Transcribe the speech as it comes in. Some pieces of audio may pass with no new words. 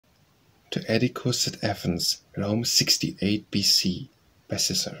To Atticus at Athens, Rome 68 BC, by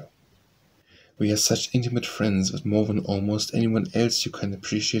Cicero. We are such intimate friends that more than almost anyone else you can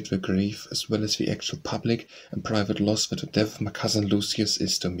appreciate the grief as well as the actual public and private loss that the death of my cousin Lucius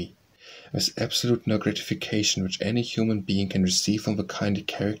is to me. There is absolute no gratification which any human being can receive from the kindly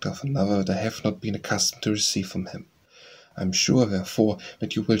character of another that I have not been accustomed to receive from him. I am sure, therefore,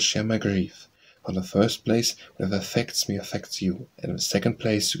 that you will share my grief. For in the first place, whatever affects me affects you, and in the second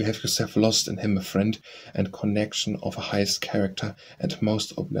place, you have yourself lost in him a friend and connection of the highest character and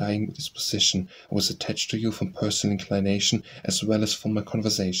most obliging disposition, who was attached to you from personal inclination as well as from my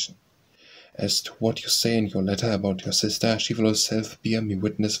conversation. As to what you say in your letter about your sister, she will herself bear me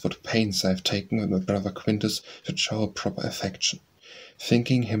witness for the pains I have taken with my brother Quintus to show her proper affection.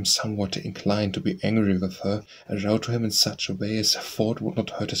 Thinking him somewhat inclined to be angry with her, I wrote to him in such a way as I thought would not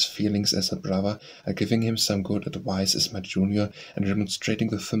hurt his feelings as a brother, giving him some good advice as my junior, and remonstrating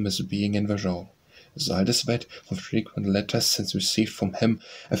with him as being in the wrong. The result is that, from frequent letters since received from him,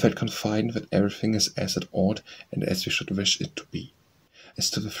 I felt confident that everything is as it ought, and as we should wish it to be.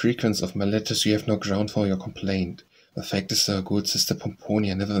 As to the frequency of my letters, you have no ground for your complaint. The fact is that our good sister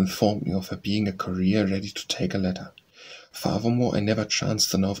Pomponia never informed me of her being a courier ready to take a letter. Furthermore, I never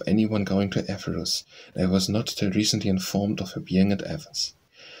chanced to know of anyone going to Ephesus, and I was not till recently informed of her being at Athens.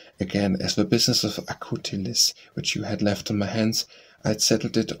 Again, as the business of Atticus, which you had left in my hands, I had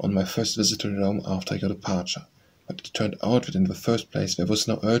settled it on my first visit to Rome after your departure. But it turned out that in the first place there was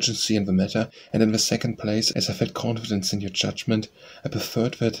no urgency in the matter, and in the second place, as I felt confidence in your judgment, I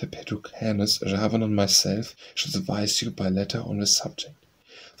preferred that Atticus, rather than myself, should advise you by letter on the subject.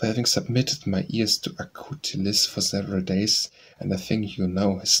 For having submitted my ears to Atticus for several days, and I think you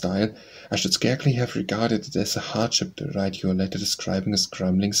know his style, I should scarcely have regarded it as a hardship to write you a letter describing his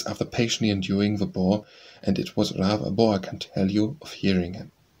grumblings after patiently enduring the bore, and it was rather a bore, I can tell you, of hearing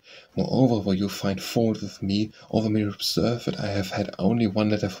him. Moreover, though you find fault with me, or may observe that I have had only one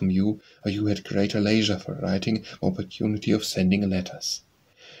letter from you, or you had greater leisure for writing, more opportunity of sending letters.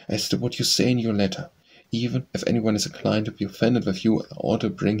 As to what you say in your letter, even if anyone is inclined to be offended with you, I ought to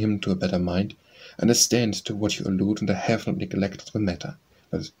bring him to a better mind. Understand to what you allude, and I have not neglected the matter.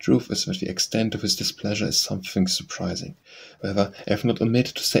 But the truth is that the extent of his displeasure is something surprising. However, I have not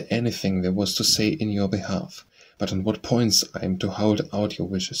omitted to say anything there was to say in your behalf. But on what points I am to hold out your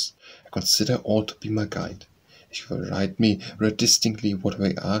wishes, I consider ought to be my guide. If you will write me very distinctly what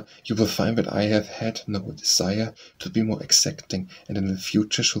they are, you will find that I have had no desire to be more exacting, and in the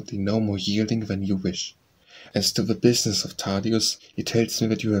future shall be no more yielding than you wish. As to the business of Atticus, he tells me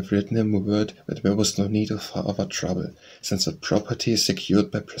that you have written him word that there was no need of further trouble, since the property is secured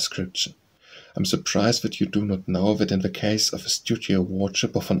by prescription. I am surprised that you do not know that in the case of a studio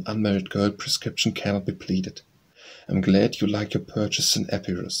wardship of an unmarried girl prescription cannot be pleaded. I am glad you like your purchase in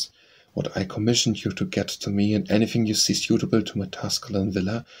Epirus. What I commissioned you to get to me, and anything you see suitable to my Tusculan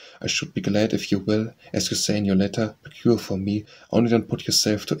villa, I should be glad if you will, as you say in your letter, procure for me, only don't put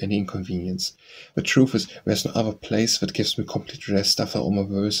yourself to any inconvenience. The truth is, there is no other place that gives me complete rest after all my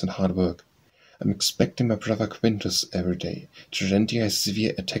worries and hard work. I am expecting my brother Quintus every day. Terentia has a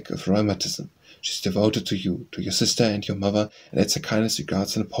severe attack of rheumatism. She is devoted to you, to your sister and your mother, and adds her kindness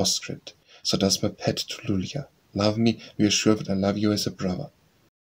regards in a postscript. So does my pet to Lulia. Love me, be assured that I love you as a brother.